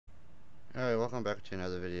Alright, welcome back to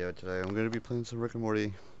another video. Today I'm going to be playing some Rick and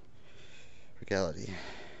Morty Rickality.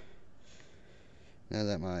 Now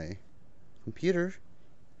that my computer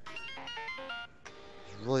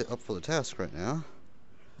is really up for the task right now.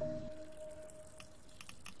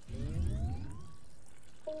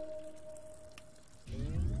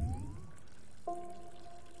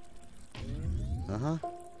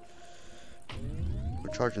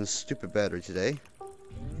 We're charging this stupid battery today.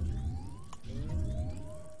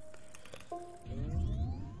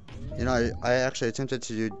 You know, I actually attempted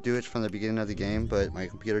to do it from the beginning of the game, but my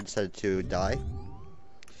computer decided to die.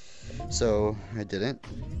 So, I didn't.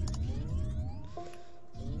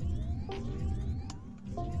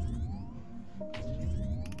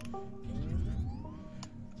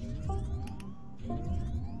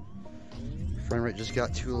 Frame rate just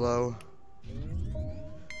got too low.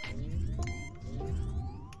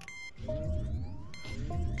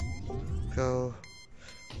 Go.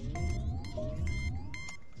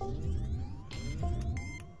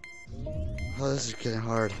 Oh, this is getting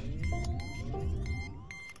hard.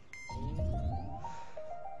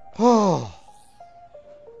 Oh!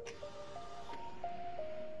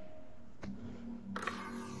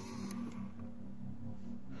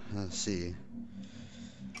 Let's see.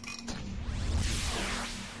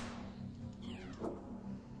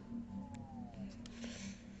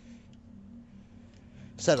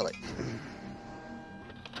 Satellite.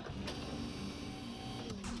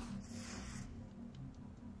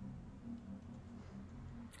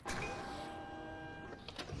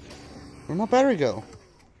 Where'd my battery go?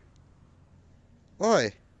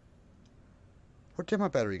 Why? Where did my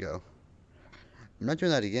battery go? I'm not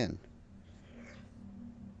doing that again.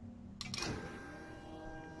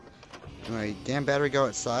 Did my damn battery go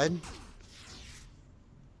outside?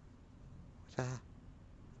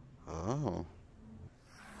 Oh.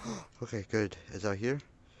 Okay, good. It's out here.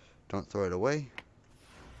 Don't throw it away.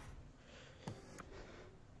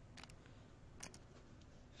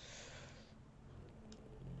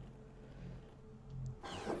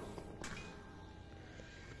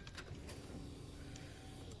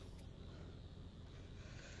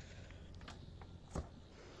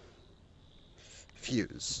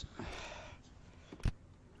 Fuse.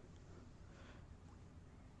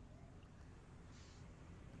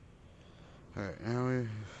 Alright, now we...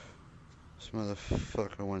 This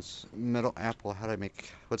motherfucker wants metal apple. How do I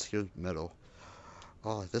make... What's here? Metal.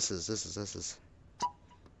 Oh, this is...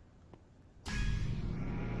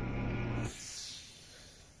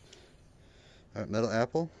 Alright, metal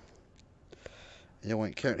apple. And you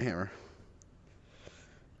want carrot hammer.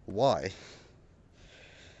 Why?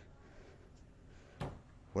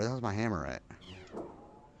 Where the hell's my hammer at?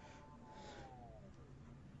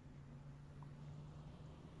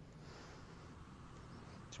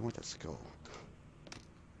 Do you want that skull?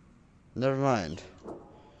 Never mind.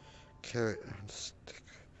 Carrot stick.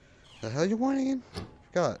 The hell you want again?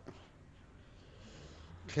 Forgot.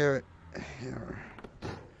 Carrot hammer.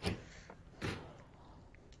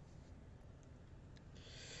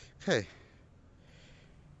 Okay.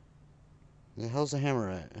 The hell's the hammer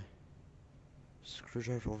at?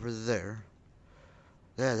 Screwdriver over there.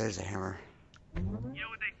 There's a hammer. You know what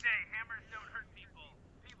they say, hammers don't hurt people.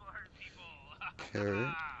 People hurt people.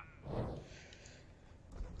 Carrot.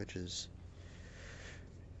 Which is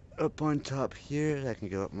up on top here. That can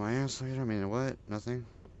go up my ass later. I mean, what? Nothing.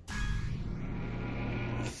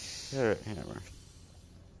 Carrot hammer.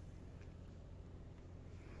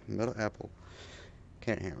 Metal apple.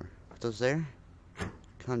 Carrot hammer. Put those there.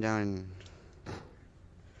 Come down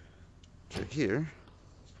to here.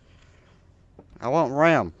 I want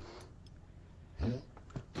RAM.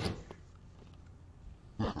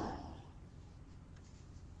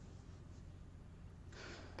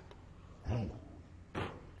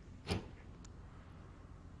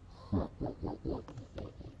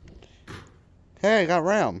 Hey, I got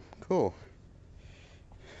RAM. Cool.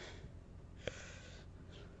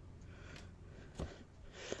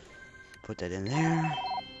 Put that in there.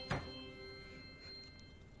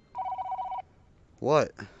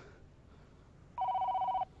 What?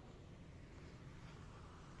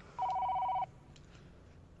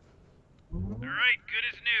 Alright, good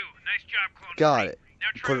as new. Nice job, clone. Got it. Now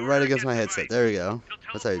try Put it right against my headset. There we go.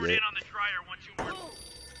 That's how you do it. On the dryer once you order.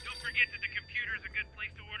 Don't forget that the computer is a good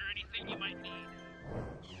place to order anything you might need.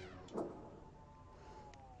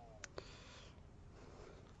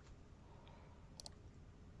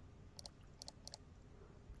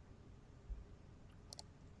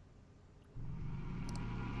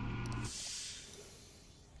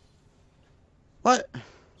 What?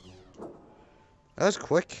 That was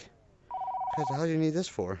quick. What the hell do you need this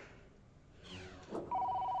for?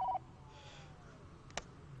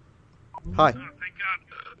 Hi. Oh, thank God.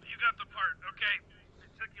 You got the part, okay? It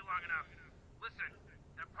took you long enough. Listen,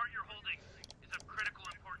 that part you're holding is of critical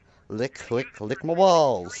importance. Lick my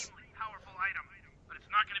balls. Extremely powerful item, but it's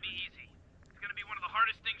not going to be easy. It's going to be one of the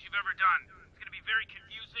hardest things you've ever done. It's going to be very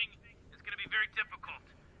confusing. It's going to be very difficult.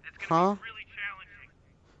 It's going to be really challenging.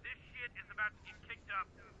 This shit is about to get kicked up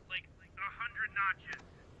like 100 notches.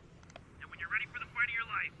 And when you're ready for the fight of your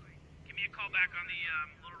life, give me a call back on the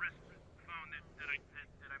little wrist phone that I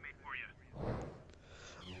made for you.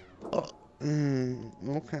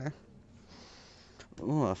 Okay.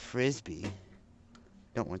 Ooh, a frisbee.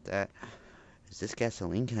 Don't want that. Is this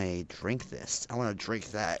gasoline? Can I drink this? I want to drink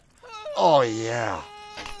that. Oh, yeah.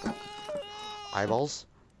 Eyeballs?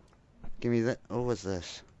 Give me that. Oh, what's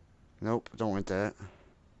this? Nope, don't want that.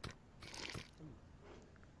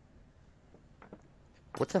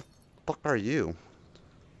 What the fuck are you?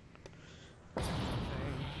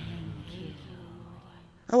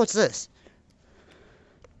 Oh, what's this?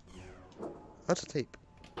 That's a tape.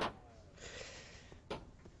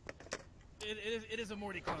 It is a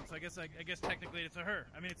Morty clone, so I guess technically it's a her.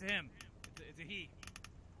 I mean, it's a him. It's a he.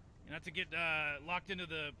 Not to get locked into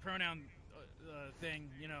the pronoun thing,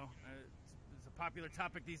 you know. It's a popular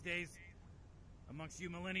topic these days amongst you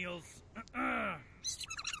millennials. Yeah,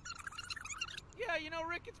 you know,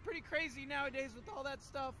 Rick, it's pretty crazy nowadays with all that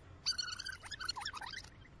stuff.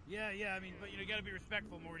 Yeah, I mean, but you know, you gotta be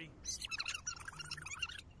respectful, Morty.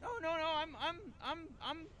 No,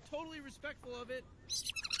 I'm totally respectful of it.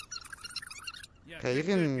 Yeah, Okay, you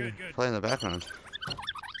can play in the background.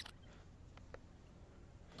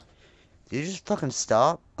 Did you just fucking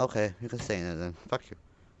stop? Okay, you can say it then. Fuck you.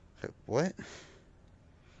 Okay, what?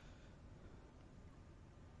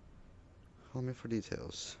 Call me for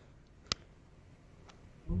details.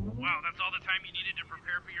 Wow, that's all the time you needed to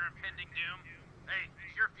prepare for your impending doom? Hey,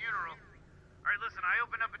 it's your funeral. Alright, listen, I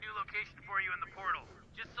opened up a new location for you in the portal.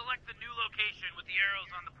 Just select the new location with the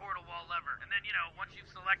arrows on the portal wall lever. And then, you know, once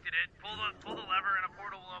you've selected it, pull the lever and a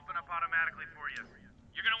portal will open up automatically for you.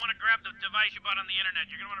 You're gonna want to grab the device you bought on the internet.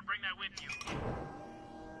 You're gonna want to bring that with you.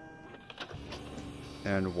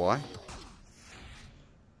 And why?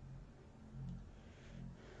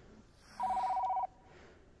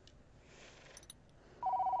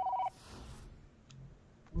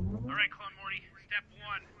 Alright, Clone Morty, step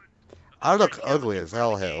 1. I look ugly as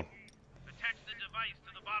hell. Attach the device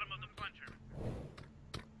to the bottom of the plunger.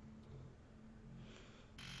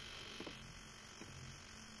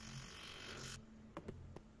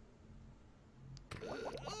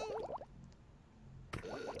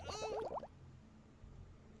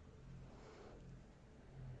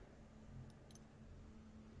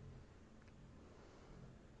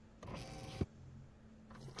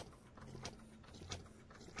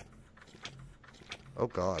 Oh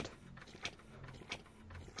god.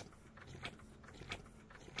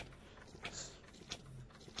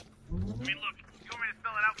 I mean, look, you want me to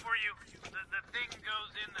spell it out for you? The thing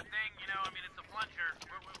goes in the thing, you know, I mean, it's a plunger.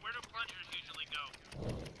 Where do plungers usually go?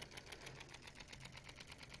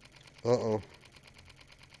 Uh-oh.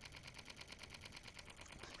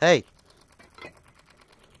 Hey!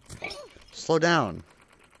 Slow down.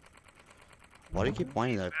 Why do you keep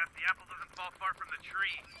whining that? The apple doesn't fall far from the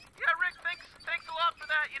tree. Yeah, Rick, thanks a lot for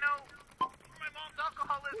that, you know, for my mom's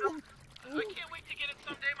alcoholism. I can't wait to get it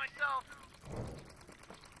someday myself.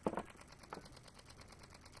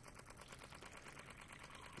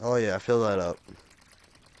 Oh yeah, fill that up.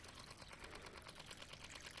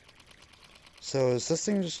 So is this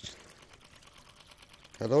thing just...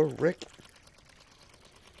 Hello, Rick?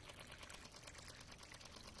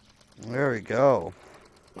 There we go.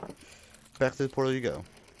 Back to the portal you go.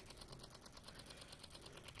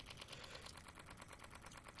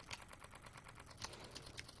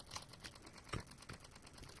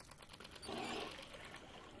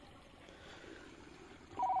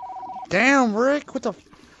 Damn, Rick, what the...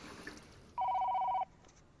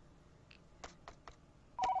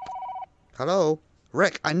 Hello?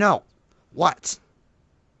 Rick, I know. What?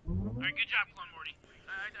 Alright, good job, Clone Morty.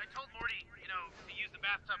 I told Morty, you know, to use the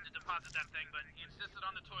bathtub to deposit that thing, but he insisted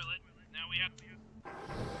on the toilet. Now we have to...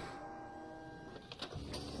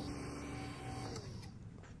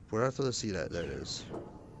 Where after to see that? There it is.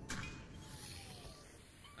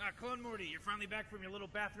 Clone Morty, you're finally back from your little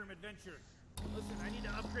bathroom adventure. Listen, I need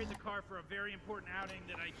to upgrade the car for a very important outing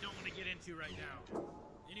that I don't want to get into right now.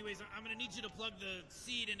 Anyways, I'm going to need you to plug the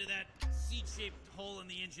seed into that seed-shaped hole in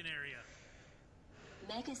the engine area.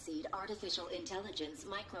 Mega Seed Artificial Intelligence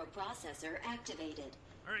Microprocessor activated.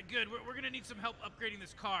 Alright, good. We're going to need some help upgrading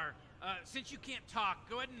this car. Since you can't talk,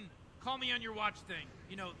 go ahead and call me on your watch thing.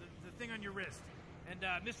 You know, the thing on your wrist. And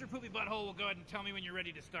Mr. Poopy Butthole will go ahead and tell me when you're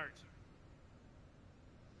ready to start.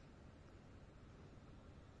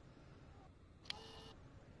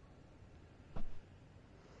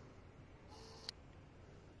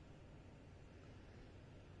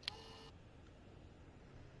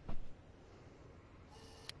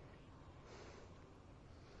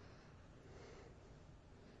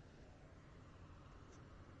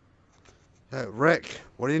 Rick,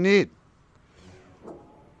 what do you need?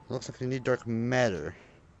 Looks like you need dark matter.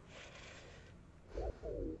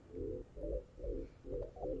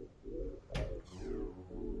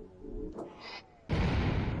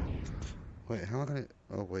 Wait, how am I gonna...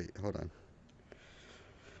 Oh, wait, hold on.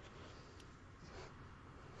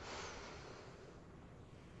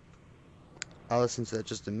 I'll listen to that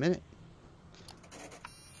just a minute.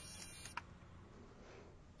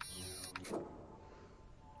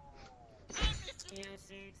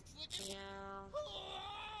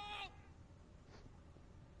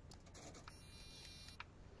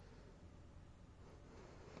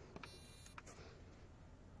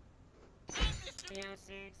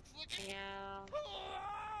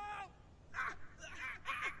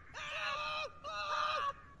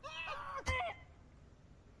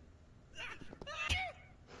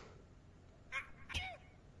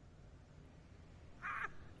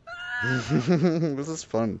 This is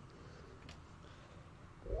fun.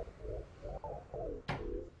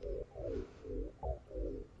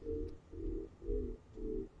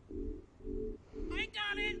 I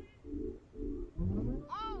got it! Ooh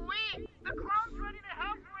wee! The clone's ready to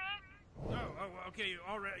help, Rick! Oh, okay,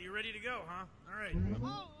 you ready to go, huh? Alright.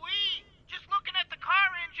 Ooh wee! Just looking at the car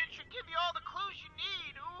engine should give you all the clues you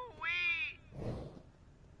need. Ooh wee!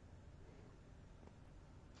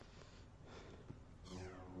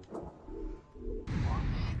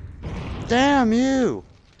 Damn you!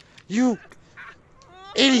 You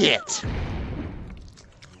idiot!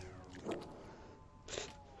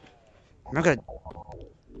 I'm not gonna...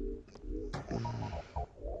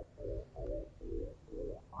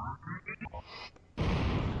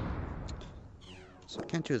 So I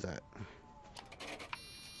can't do that.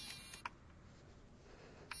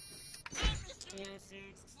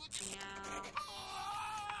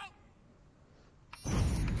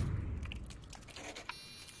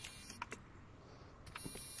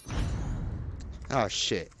 Oh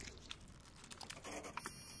shit.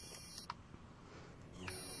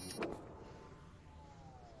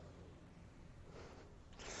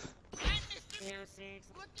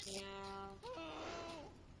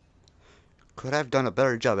 Could have done a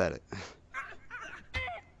better job at it.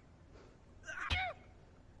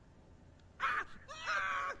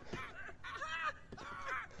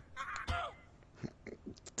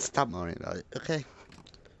 Stop moaning about it, okay?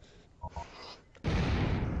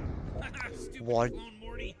 Stupid What? clone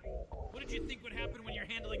Morty. What did you think would happen when you're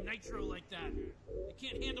handling nitro like that? You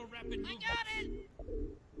can't handle rapid movements. I got it!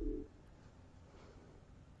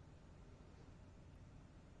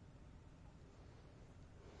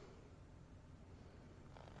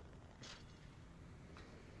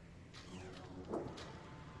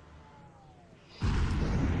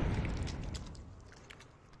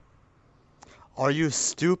 Are you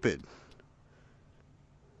stupid?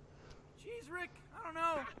 Jeez, Rick, I don't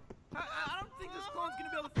know. I don't think this clone's gonna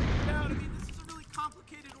be able to figure it out. I mean, this is a really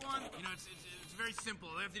complicated one. You know, it's very simple.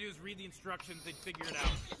 All they have to do is read the instructions, they'd figure it out.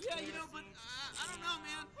 Yeah, you know, but I don't know,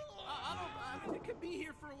 man. I mean, it could be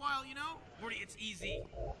here for a while, you know? Morty, it's easy.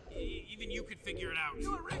 Even you could figure it out. You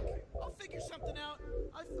know what, Rick? I'll figure something out.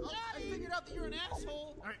 I figured out that you're an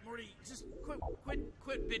asshole. All right, Morty, just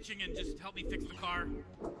quit bitching and just help me fix the car.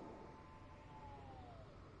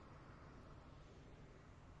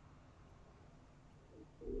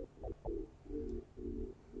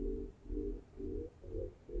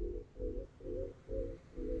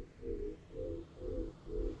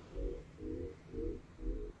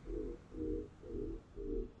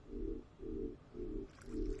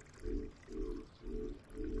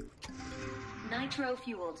 Nitro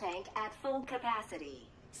fuel tank at full capacity.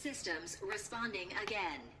 Systems responding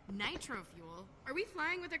again. Nitro fuel? Are we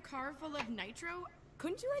flying with a car full of nitro?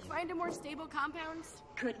 Couldn't you, find a more stable compound?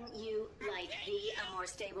 Couldn't you, be a more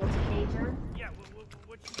stable teenager? Yeah,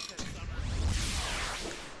 what you said, Summer.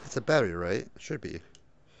 It's a battery, right? Should be.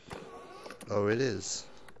 Oh, it is.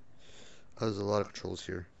 Oh, there's a lot of controls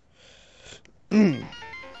here.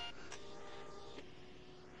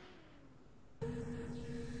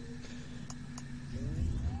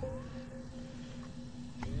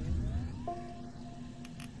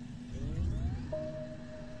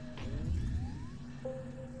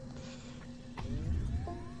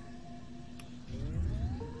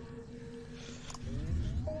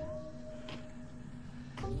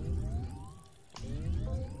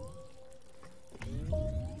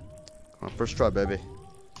 First try, baby.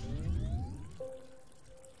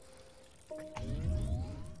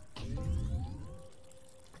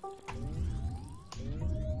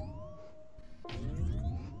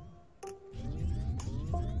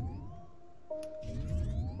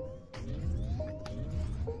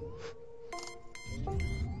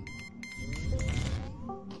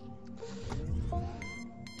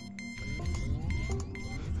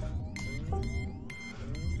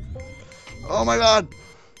 Oh my god!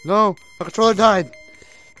 No! My controller died!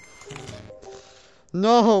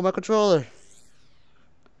 No! My controller!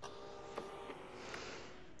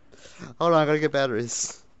 Hold on, I gotta get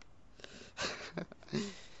batteries.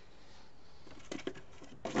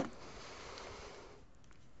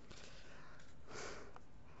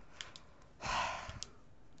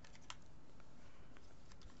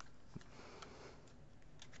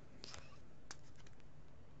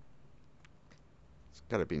 There's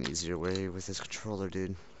gotta be an easier way with this controller,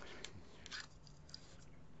 dude.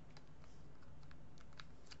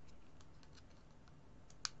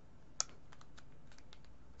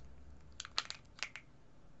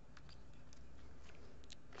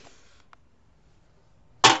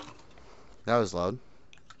 That was loud.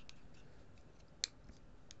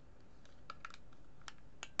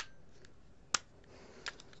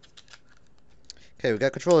 Okay, we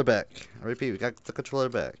got controller back. I repeat, we got the controller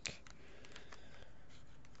back.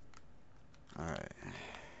 Alright.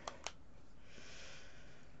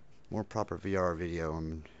 More proper VR video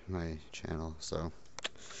on my channel, so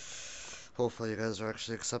hopefully you guys are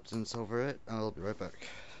actually acceptance over it. I'll be right back.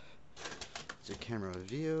 It's a camera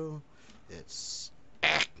view. It's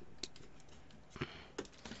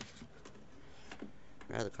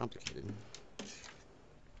rather complicated.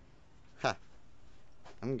 Ha!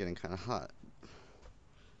 I'm getting kind of hot.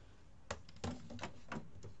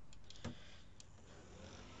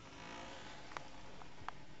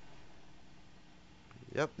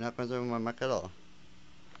 Yep, not going through my mic at all.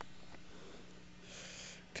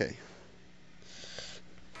 Okay.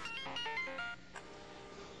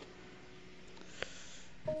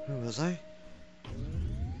 Where was I?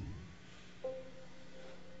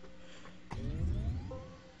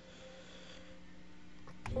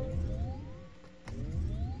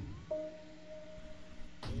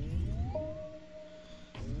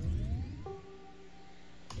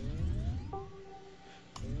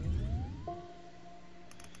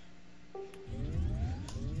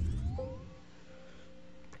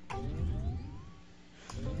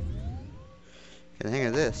 Get the hang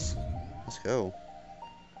of this. Let's go.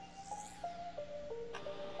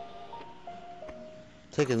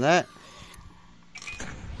 Taking that.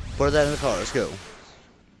 Put that in the car. Let's go.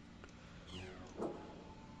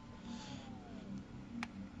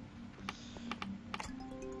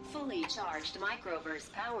 Fully charged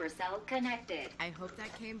microverse power cell connected. I hope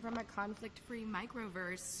that came from a conflict-free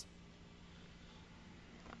microverse.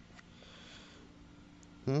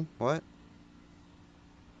 What?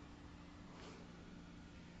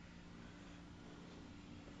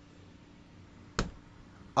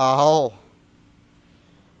 Oh.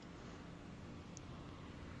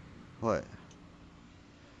 What?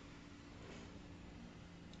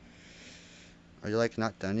 Are you like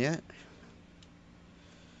not done yet?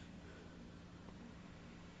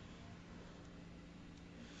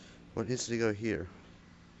 What needs to go here?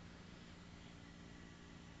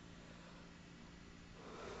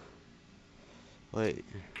 Wait.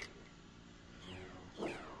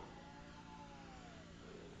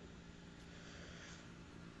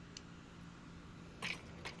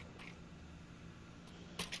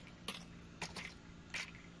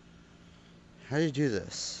 How do you do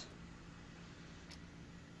this?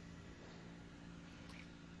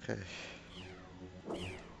 Okay.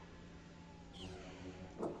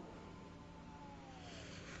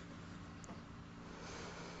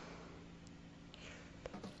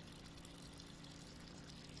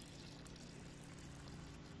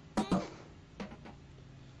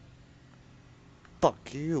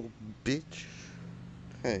 Fuck you, bitch.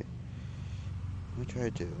 Okay. What do I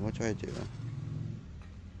do? What do I do?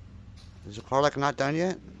 Is the car like not done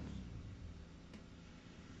yet?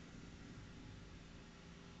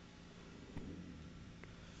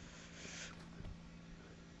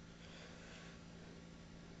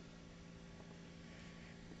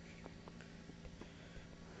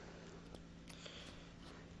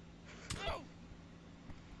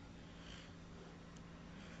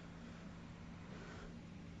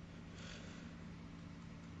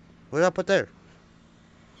 What did I put there?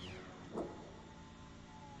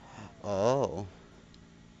 Oh.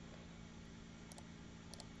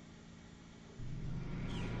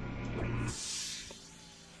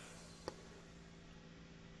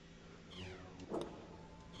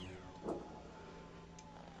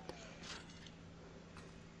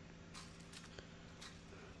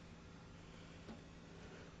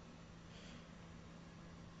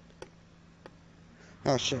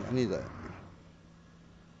 Oh shit, I need that.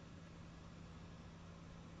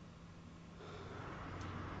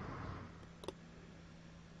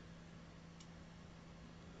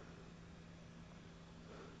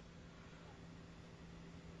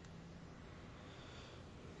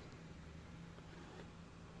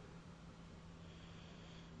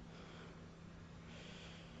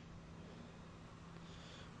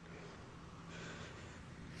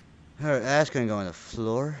 Alright, that's gonna go on the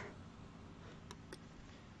floor.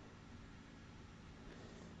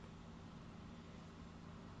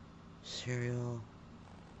 Cereal.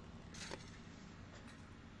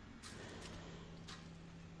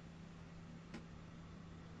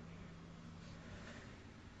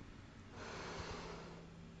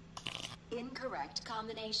 Incorrect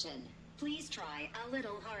combination. Please try a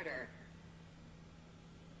little harder.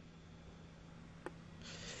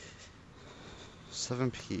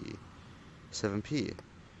 7p. 7p.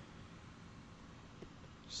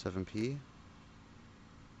 7p.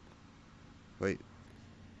 Wait.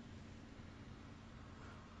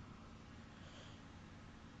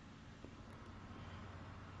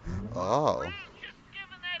 Oh. Great, just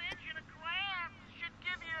giving that engine a glance should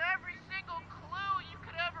give you every single clue you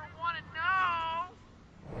could ever want to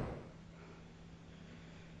know.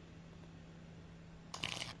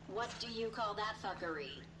 What do you call that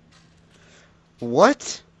fuckery?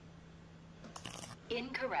 What?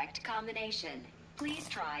 Incorrect combination. Please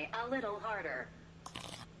try a little harder.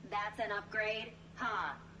 That's an upgrade.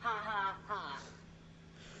 Ha, ha, ha, ha.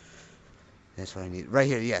 That's what I need. Right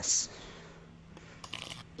here, yes.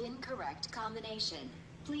 Incorrect combination.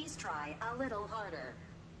 Please try a little harder.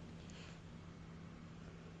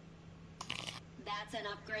 That's an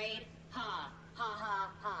upgrade. Ha, ha,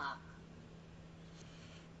 ha, ha.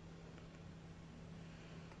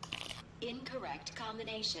 Incorrect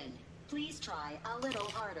combination. Please try a little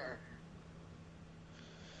harder.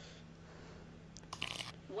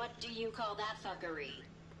 What do you call that fuckery?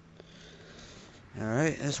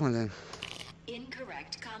 Alright, this one then.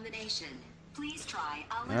 Incorrect combination. Please try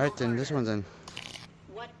a little Alright then, harder. this one then.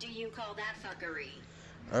 What do you call that fuckery?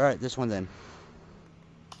 Alright, this one then.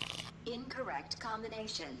 Incorrect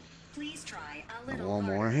combination. Please try a little One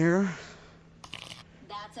harder. more here.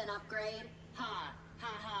 That's an upgrade. Ha,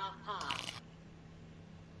 ha, ha, ha.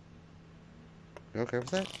 You okay with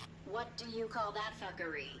that? What do you call that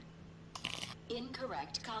fuckery?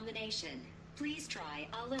 Incorrect combination. Please try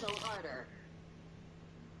a little harder.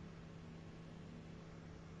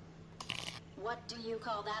 What do you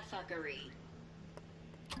call that fuckery?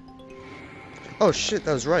 Oh shit,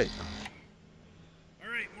 that was right.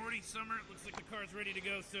 Alright, Morty, Summer, looks like the car's ready to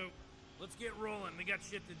go, so let's get rolling. We got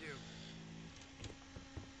shit to do.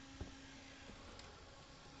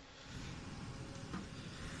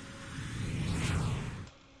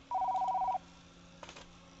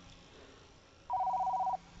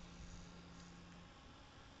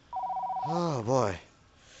 Oh boy.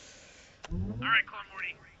 Alright, Clone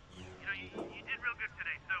Morty. You know, you did real good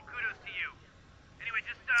today, so kudos to you. Anyway,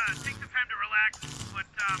 just take some time to relax, but,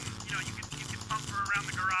 you know, you can pump her around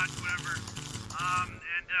the garage, whatever.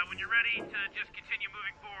 And when you're ready to just continue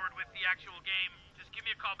moving forward with the actual game, just give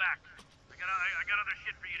me a call back. I got other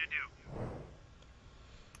shit for you to do.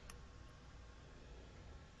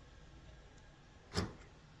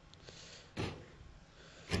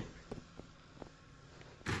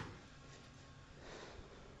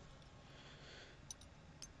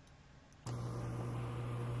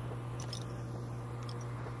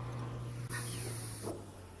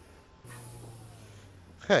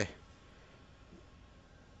 Okay.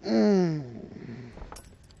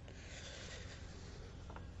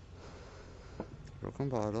 Broken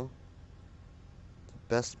bottle. The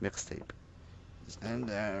best mixtape. And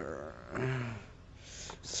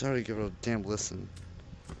sorry, give it a damn listen.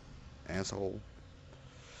 Asshole.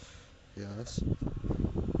 Yes.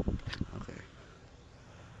 Okay.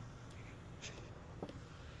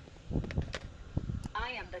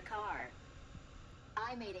 I am the car.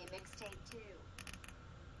 I made a mixtape too.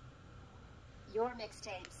 Your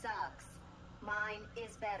mixtape sucks. Mine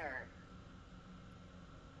is better.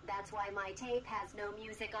 That's why my tape has no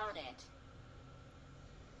music on it.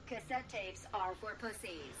 Cassette tapes are for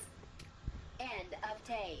pussies. End of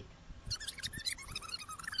tape.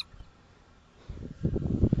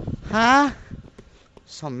 Huh?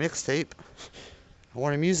 Some mixtape. I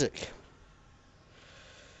wanted music.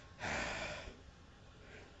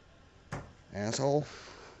 Asshole.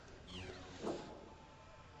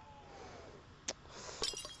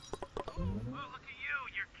 Oh, look at you.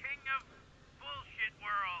 You're king of bullshit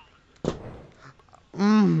world.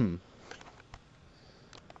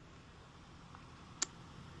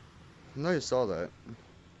 I know you saw that.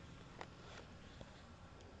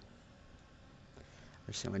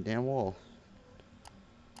 I see my damn wall.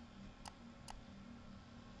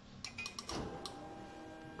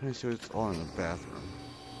 Let me see what's all in the bathroom.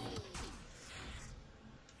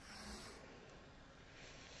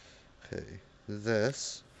 Okay,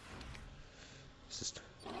 this is just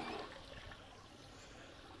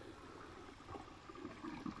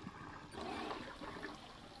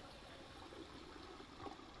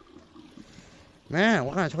Man,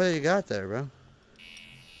 what kind of toilet you got there, bro?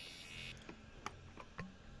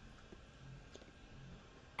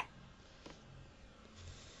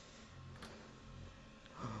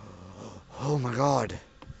 Oh my god.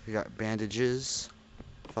 We got bandages.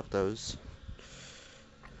 Fuck those.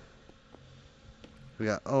 We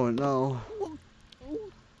got, oh no.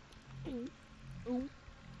 Okay,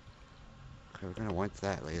 we're gonna want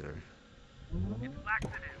that later. It's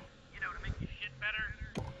laxative, you know, to make you shit better.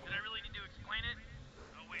 Did I really need to explain it?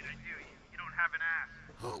 Oh wait, I do. You don't have an ass.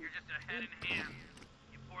 You're just a head and hands.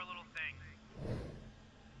 You poor little thing.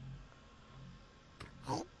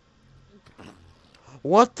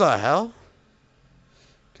 What the hell?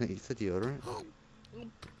 Can I eat the deodorant?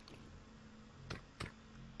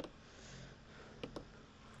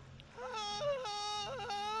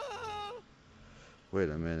 Wait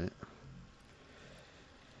a minute.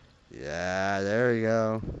 Yeah, there we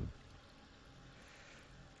go.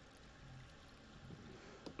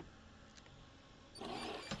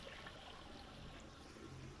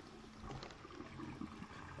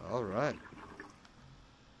 All right.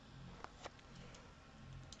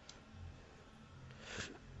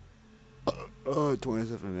 Oh,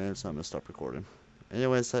 27 minutes. I'm gonna stop recording.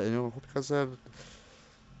 Anyways, hope you guys have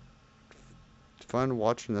fun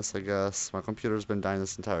watching this. I guess my computer's been dying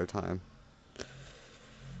this entire time.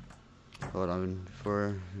 Hold on,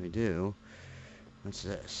 before we do, what's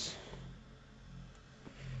this?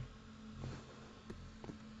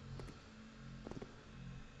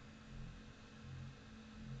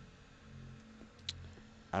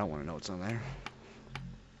 I don't want to know what's on there.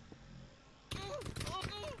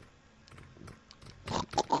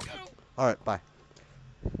 Alright, bye.